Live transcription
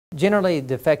Generally,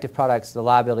 defective products, the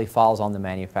liability falls on the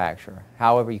manufacturer.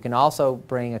 However, you can also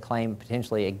bring a claim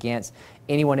potentially against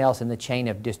anyone else in the chain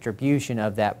of distribution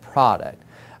of that product.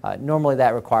 Normally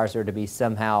that requires there to be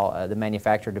somehow the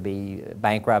manufacturer to be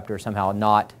bankrupt or somehow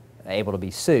not able to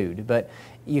be sued. But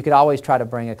you could always try to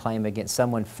bring a claim against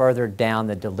someone further down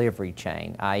the delivery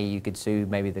chain, i.e. you could sue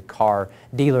maybe the car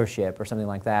dealership or something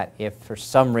like that if for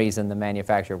some reason the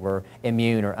manufacturer were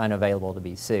immune or unavailable to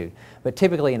be sued. But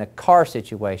typically in a car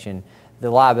situation,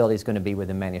 the liability is going to be with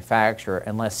the manufacturer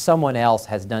unless someone else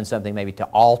has done something maybe to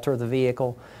alter the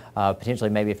vehicle.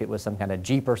 Potentially maybe if it was some kind of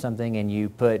Jeep or something and you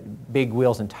put big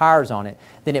wheels and tires on it,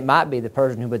 then it might be the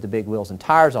person who put the big wheels and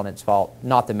tires on its fault,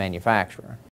 not the manufacturer.